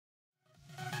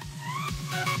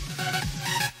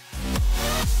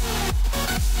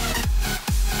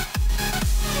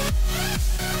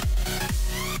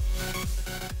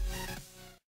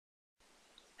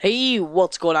Hey,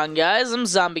 what's going on, guys? I'm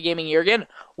Zombie Gaming here again.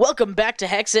 Welcome back to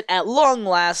Hexxit at long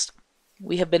last.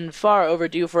 We have been far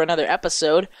overdue for another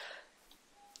episode.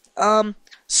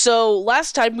 So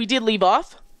last time we did leave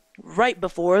off right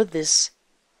before this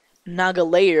Naga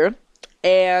lair,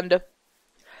 and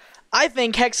I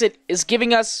think Hexxit is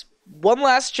giving us one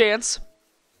last chance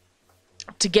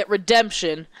to get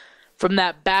redemption from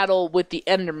that battle with the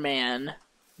Enderman,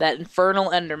 that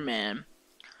infernal Enderman.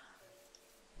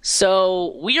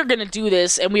 So, we are going to do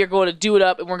this, and we are going to do it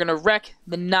up, and we're going to wreck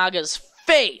the Naga's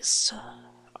face.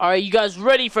 Are you guys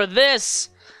ready for this?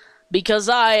 Because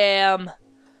I am.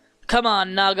 Come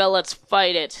on, Naga, let's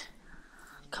fight it.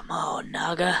 Come on,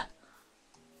 Naga.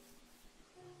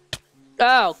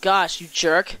 Oh, gosh, you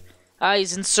jerk. Ah,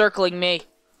 he's encircling me.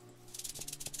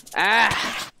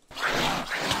 Ah.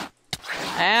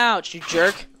 Ouch, you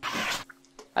jerk.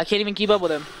 I can't even keep up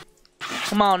with him.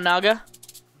 Come on, Naga.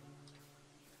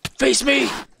 Face me!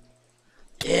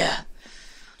 Yeah.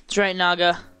 That's right,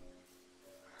 Naga.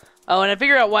 Oh, and I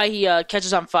figured out why he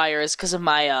catches on fire is because of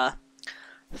my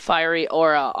fiery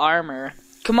aura armor.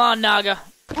 Come on, Naga.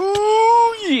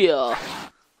 Ooh, yeah.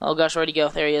 Oh, gosh, where'd he go?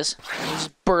 There he is. He's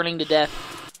burning to death.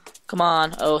 Come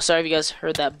on. Oh, sorry if you guys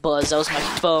heard that buzz. That was my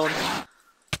phone.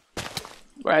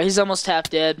 Right, he's almost half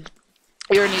dead.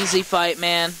 You're an easy fight,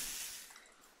 man.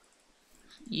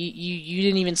 You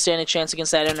didn't even stand a chance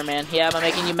against that Enderman. Yeah, am I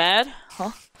making you mad?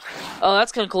 Huh? Oh,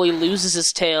 that's kind of cool. He loses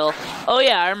his tail. Oh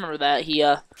yeah, I remember that.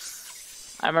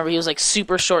 I remember he was like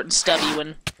super short and stubby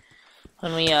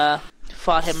when we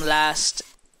fought him last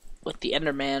with the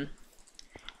Enderman.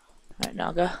 All right,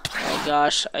 Naga. Oh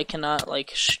gosh, I cannot like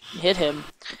hit him.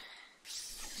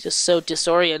 It's just so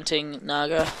disorienting,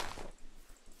 Naga.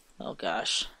 Oh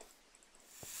gosh.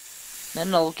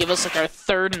 Then they'll give us like our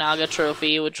third Naga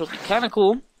trophy, which will be kind of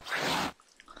cool.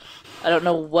 I don't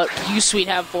know what you sweet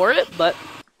have for it, but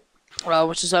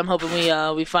which is I'm hoping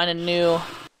we find a new.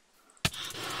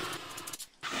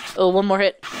 Oh, one more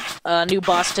hit, new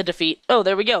boss to defeat. Oh,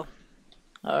 there we go.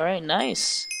 All right,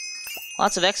 nice.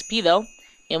 Lots of XP though,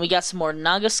 and we got some more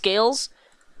Naga scales.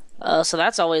 So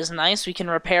that's always nice. We can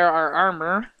repair our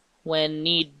armor when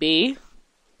need be.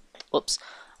 Whoops,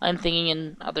 I'm thinking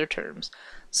in other terms.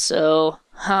 So,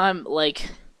 I'm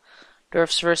like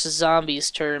dwarfs versus zombies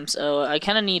terms. Oh, I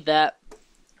kind of need that.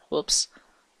 Whoops.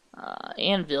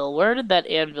 Anvil. Where did that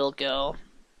anvil go?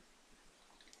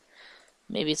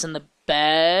 Maybe it's in the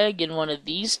bag in one of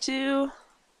these two?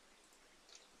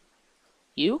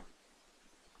 You?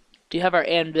 Do you have our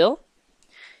anvil?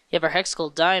 You have our hexagonal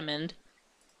diamond,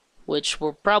 which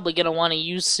we're probably going to want to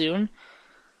use soon.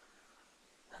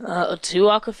 2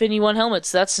 Aquafini, 1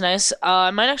 helmets. That's nice.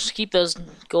 I might actually keep those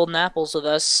golden apples with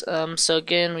us. So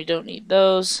again, we don't need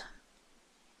those.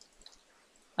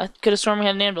 I could have sworn we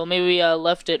had an anvil. Maybe we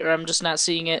left it, or I'm just not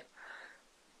seeing it.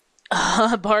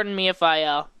 Pardon me if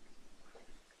I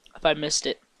missed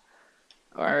it,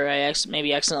 or I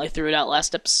maybe accidentally threw it out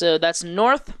last episode. That's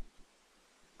north.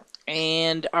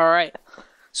 And all right,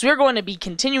 so we're going to be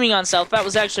continuing on south. That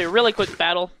was actually a really quick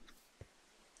battle.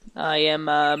 I'm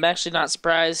actually not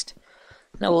surprised.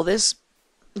 Now, will this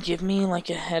give me, like,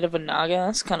 a head of a Naga?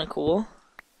 That's kind of cool.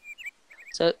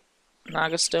 So,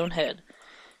 Naga stone head.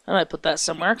 I might put that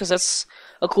somewhere, because that's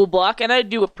a cool block, and I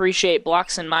do appreciate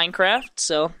blocks in Minecraft,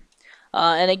 so.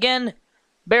 And again,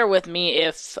 bear with me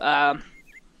if, the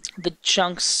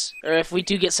chunks, or if we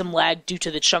do get some lag due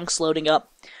to the chunks loading up.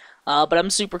 But I'm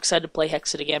super excited to play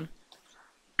Hexxit again.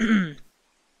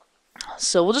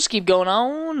 So we'll just keep going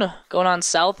on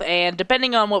south, and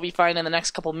depending on what we find in the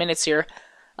next couple minutes here,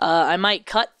 I might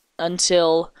cut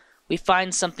until we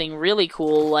find something really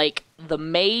cool, like the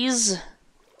maze,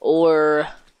 or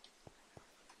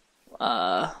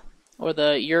the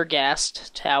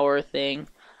Urgast tower thing.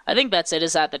 I think that's it.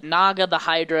 Is that the Naga, the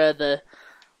Hydra, the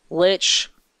Lich,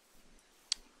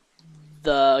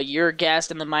 the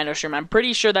Urgast, and the Minoshroom? I'm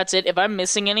pretty sure that's it. If I'm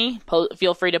missing any,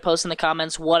 feel free to post in the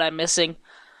comments what I'm missing.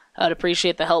 I'd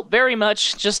appreciate the help very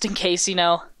much, just in case, you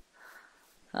know,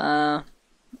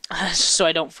 so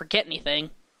I don't forget anything.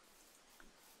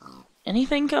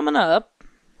 Anything coming up?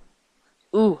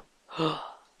 Ooh,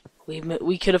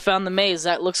 we could have found the maze.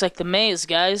 That looks like the maze,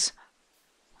 guys.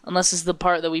 Unless it's the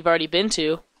part that we've already been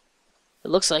to. It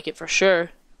looks like it for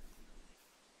sure.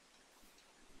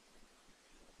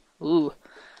 Ooh.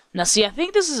 Now, see, I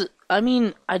think this is, I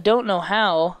mean, I don't know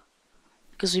how,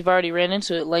 because we've already ran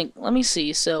into it. Like, let me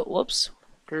see. So, whoops.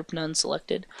 Group none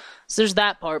selected. So there's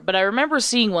that part. But I remember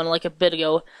seeing one, like, a bit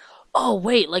ago. Oh,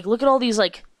 wait. Like, look at all these,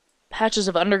 like, patches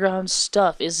of underground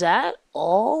stuff. Is that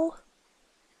all?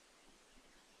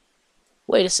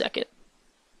 Wait a second.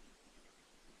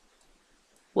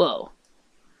 Whoa.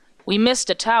 we missed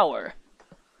a tower.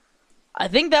 I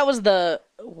think that was the...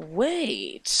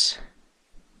 Wait.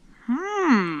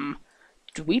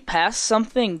 Did we pass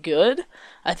something good?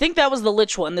 I think that was the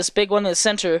Lich one, this big one in the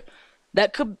center.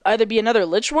 That could either be another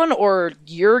Lich one or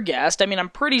Urghast. I mean, I'm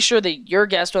pretty sure the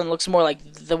Urghast one looks more like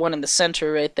the one in the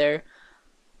center right there.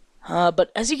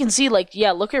 But as you can see, like,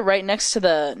 yeah, look at right next to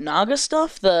the Naga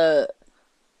stuff. The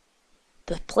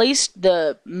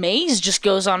maze just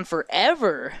goes on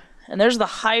forever. And there's the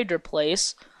Hydra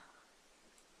place.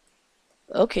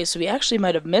 Okay, so we actually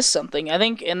might have missed something, I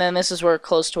think. And then this is where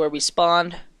close to where we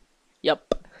spawned.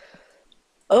 Yep.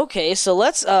 Okay, so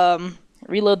let's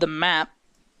reload the map.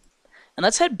 And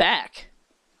let's head back.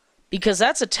 Because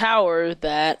that's a tower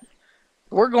that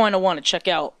we're going to want to check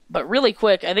out. But really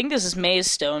quick, I think this is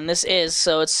Maze Stone. This is,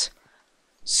 so it's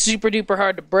super duper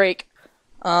hard to break.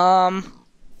 I'm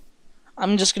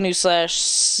just going to do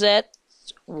 /set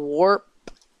warp.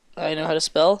 I know how to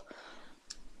spell.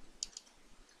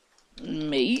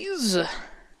 Maze.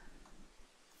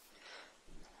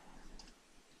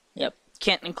 Yep,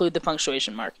 can't include the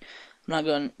punctuation mark. I'm not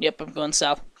going, yep, I'm going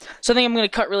south. So I think I'm going to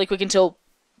cut really quick until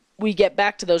we get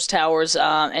back to those towers,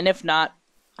 and if not,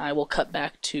 I will cut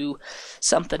back to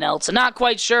something else. I'm not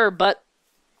quite sure, but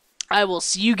I will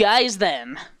see you guys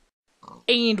then.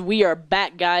 And we are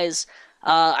back, guys.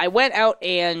 I went out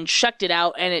and checked it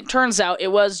out, and it turns out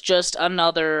it was just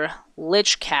another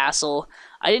Lich Castle.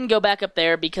 I didn't go back up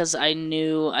there because I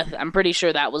knew, I'm pretty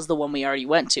sure that was the one we already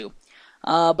went to.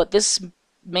 But this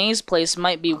maze place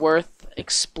might be worth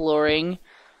exploring.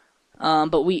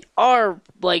 But we are,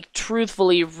 like,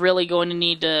 truthfully really going to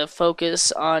need to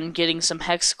focus on getting some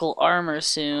Hexxit armor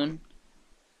soon.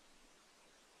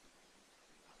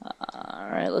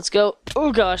 Alright, let's go.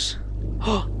 Oh, gosh.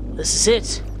 Oh, this is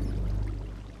it.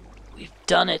 We've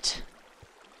done it.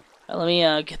 Right, let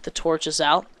me get the torches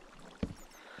out.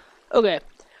 Okay,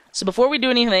 so before we do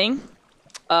anything,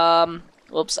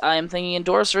 whoops, I am thinking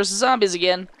Endorse versus Zombies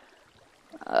again.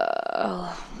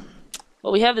 Well,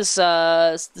 we have this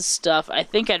this stuff. I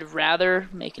think I'd rather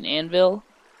make an anvil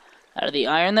out of the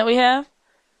iron that we have,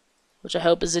 which I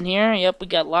hope is in here. Yep, we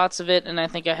got lots of it, and I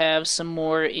think I have some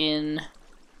more in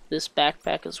this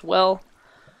backpack as well.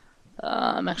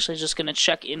 I'm actually just going to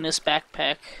check in this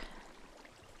backpack.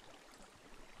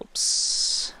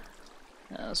 Oops.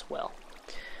 As well.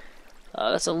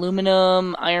 That's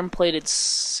aluminum, iron-plated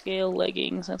scale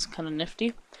leggings. That's kind of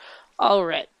nifty.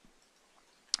 Alright.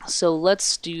 So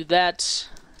let's do that.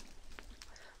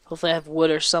 Hopefully I have wood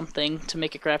or something to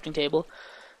make a crafting table.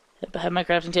 Yep, I have my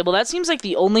crafting table. That seems like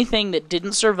the only thing that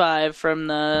didn't survive from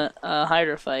the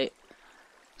Hydra fight.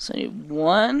 So I need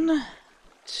 1,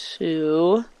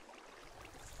 2,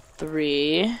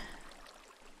 3.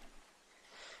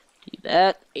 Do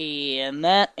that,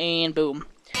 and boom.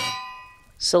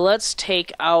 So let's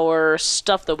take our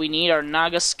stuff that we need, our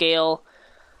Naga scale.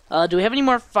 Do we have any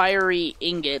more fiery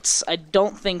ingots? I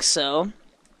don't think so.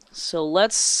 So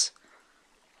let's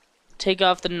take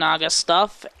off the Naga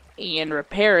stuff and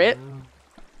repair it.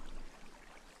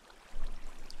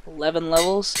 11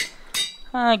 levels.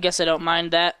 I guess I don't mind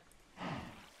that.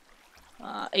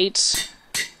 8.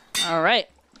 Alright.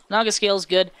 Naga scale's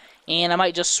good. And I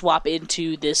might just swap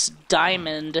into this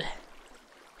diamond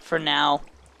for now.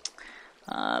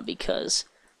 Because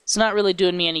it's not really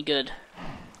doing me any good.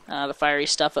 The fiery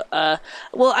stuff. Well,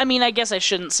 I mean, I guess I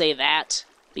shouldn't say that.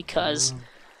 Because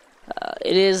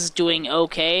it is doing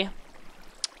okay.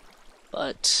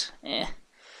 But,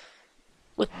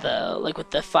 with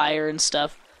the fire and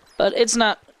stuff. But it's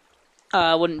not,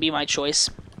 wouldn't be my choice.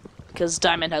 Because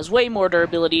diamond has way more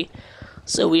durability.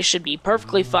 So we should be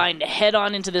perfectly fine to head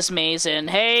on into this maze and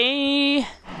hey!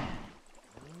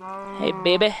 Hey,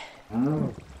 baby.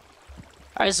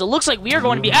 Alright, so it looks like we are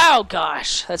going to be... Oh,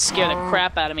 gosh! That scared the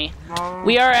crap out of me.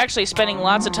 We are actually spending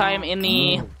lots of time in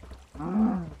the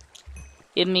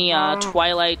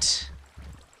Twilight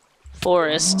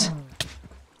Forest.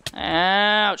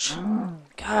 Ouch.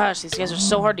 Gosh, these guys are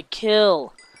so hard to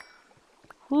kill.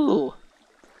 Whew.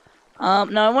 Now,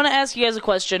 I want to ask you guys a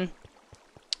question.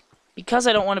 Because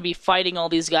I don't want to be fighting all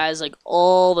these guys, like,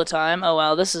 all the time. Oh,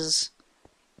 wow, this is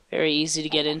very easy to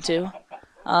get into.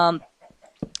 I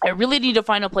really need to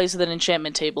find a place with an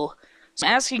enchantment table. So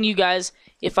I'm asking you guys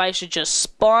if I should just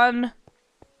spawn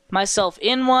myself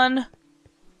in one,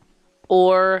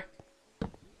 or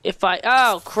if I...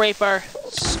 Oh, Creeper.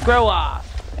 Screw off.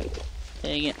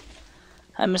 Dang it.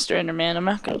 Hi, Mr. Enderman. I'm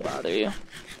not going to bother you.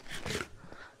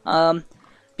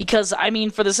 Because, I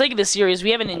mean, for the sake of this series, we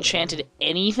haven't enchanted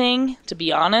anything, to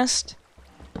be honest.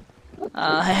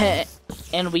 And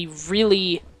we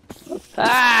really...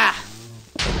 Ah!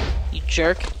 You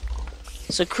jerk.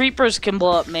 So creepers can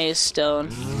blow up maze stone.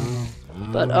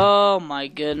 But oh my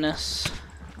goodness.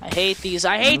 I hate these.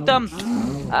 I hate them!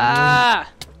 Ah!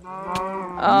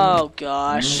 Oh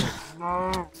gosh.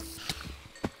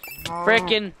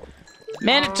 Frickin'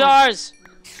 Minotaurs!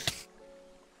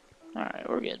 Alright,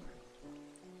 we're good.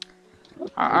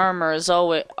 Our armor is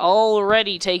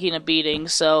already taking a beating,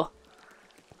 so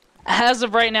as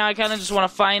of right now, I kind of just want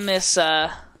to find this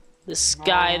this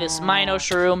guy, this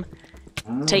Minoshroom,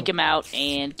 take him out,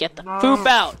 and get the poop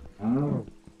out.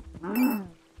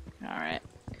 Alright.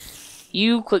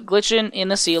 You quit glitching in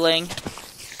the ceiling.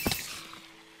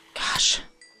 Gosh.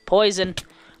 Poison.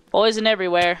 Poison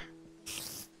everywhere.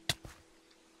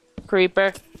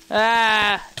 Creeper.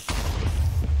 Ah!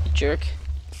 You jerk.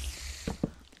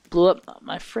 Blew up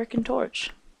my frickin'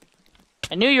 torch.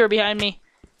 I knew you were behind me.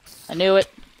 I knew it.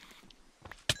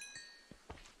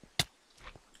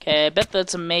 Okay, I bet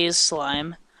that's a maze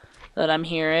slime that I'm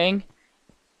hearing.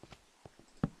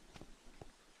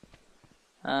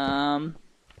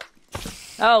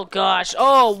 Oh gosh.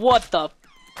 Oh, what the?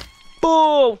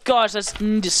 Oh gosh, that's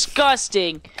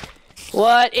disgusting.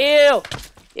 What? Ew.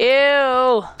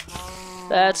 Ew.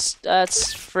 That's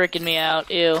freaking me out.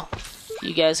 Ew.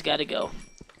 You guys gotta go.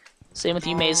 Same with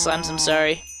you maze slimes, I'm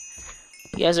sorry.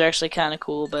 You guys are actually kind of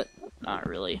cool, but not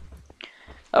really.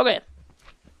 Okay.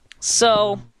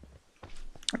 So,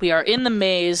 we are in the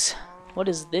maze. What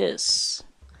is this?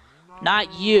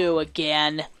 Not you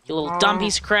again, you little dumb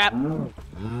piece of crap.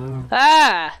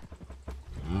 Ah!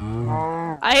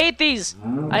 I hate these!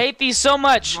 I hate these so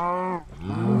much! I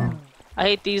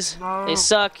hate these. They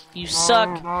suck. You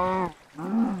suck.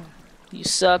 You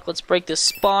suck. Let's break this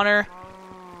spawner.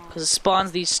 Because it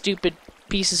spawns these stupid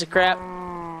pieces of crap.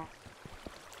 And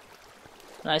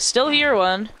I still hear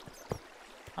one.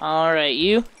 Alright,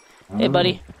 you. Hey,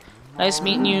 buddy. Nice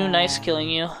meeting you. Nice killing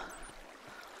you.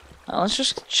 Let's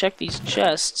just check these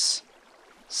chests.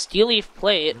 Steel leaf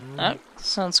plate. That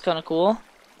sounds kind of cool.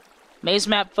 Maze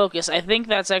map focus. I think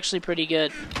that's actually pretty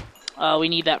good. We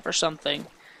need that for something.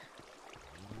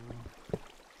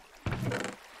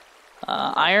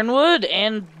 Ironwood,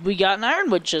 and we got an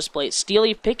ironwood chest plate. Steel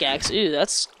leaf pickaxe. Ooh,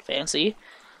 that's fancy.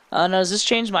 Now, does this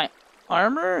change my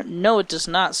armor? No, it does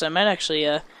not. So I might actually,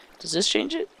 does this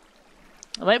change it?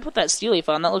 I might put that steel leaf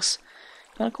on. That looks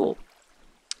kind of cool.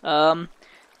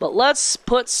 But let's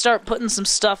start putting some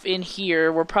stuff in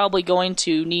here. We're probably going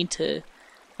to need to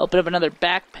open up another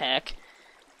backpack.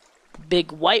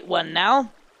 Big white one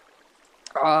now.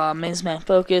 Maze map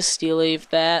focus, steel leaf,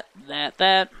 that.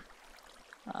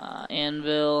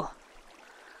 Anvil.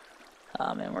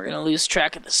 Man, we're gonna lose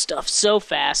track of this stuff so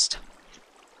fast.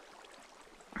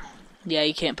 Yeah,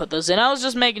 you can't put those in. I was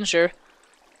just making sure.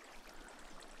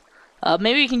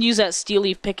 Maybe you can use that steel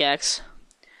leaf pickaxe.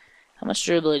 How much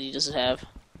durability does it have?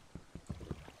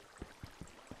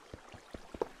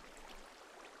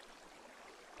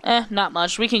 Not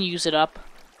much. We can use it up.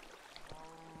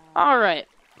 Alright.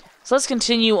 So let's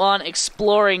continue on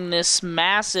exploring this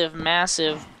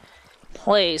massive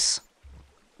place.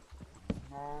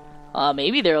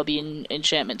 Maybe there'll be an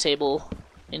enchantment table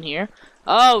in here.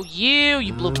 Oh,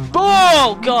 you blew.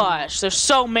 Oh, gosh. There's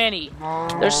so many.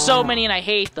 There's so many, and I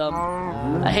hate them.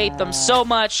 I hate them so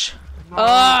much.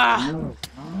 Ah!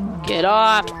 Get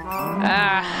off.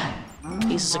 Ah.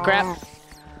 Pieces of crap.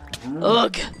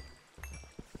 Ugh.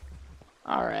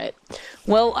 Alright.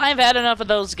 Well, I've had enough of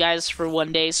those guys for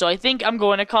one day, so I think I'm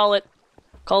going to call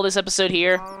this episode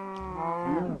here.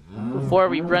 Before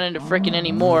we run into frickin'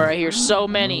 any more. I hear so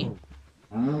many.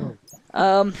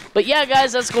 But yeah,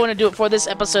 guys, that's going to do it for this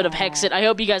episode of Hexxit. I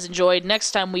hope you guys enjoyed.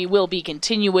 Next time we will be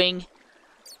continuing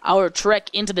our trek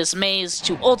into this maze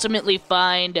to ultimately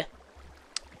find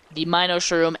the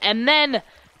Minoshroom, and then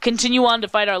continue on to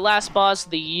fight our last boss,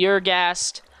 the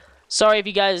Yergast. Sorry if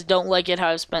you guys don't like it, how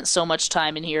I've spent so much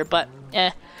time in here, but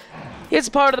it's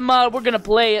part of the mod. We're gonna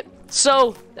play it.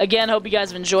 So, again, hope you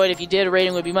guys have enjoyed. If you did, a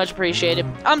rating would be much appreciated.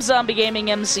 I'm Zombie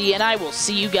Gaming MC, and I will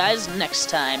see you guys next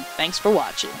time. Thanks for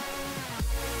watching.